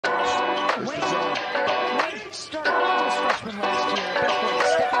happened last year. Ibekwe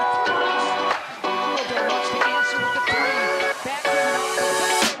stepping forward. Wilder wants to answer with the three. Back rim and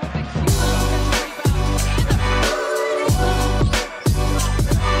off. Ibekwe with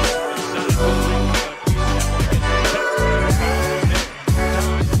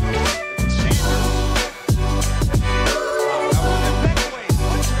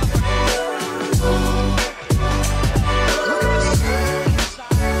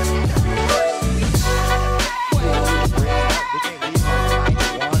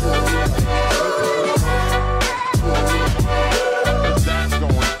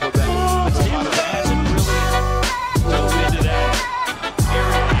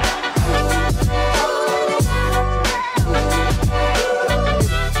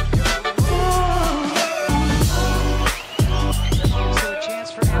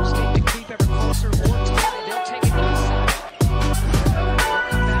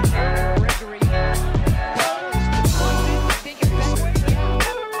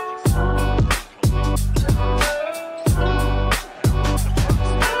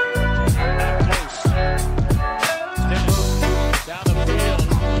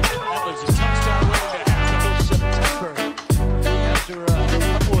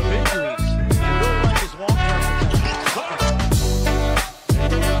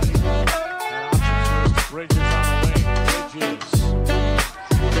a huge offensive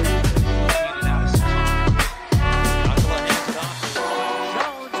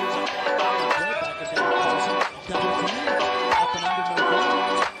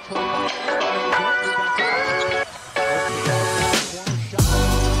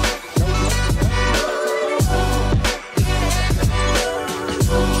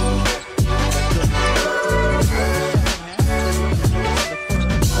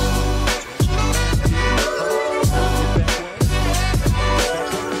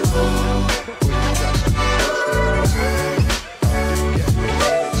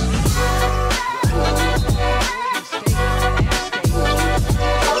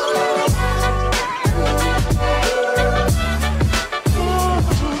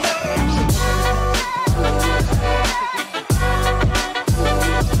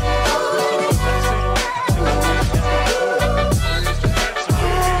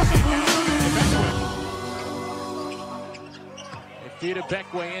Feed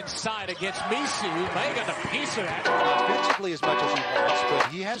Ibekwe inside against Misu. May got a piece of that. Offensively as much as he wants,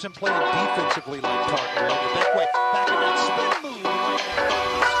 but he hasn't played defensively like Parker. Ibekwe back in that spin move.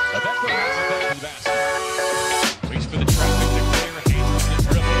 Ibekwe has a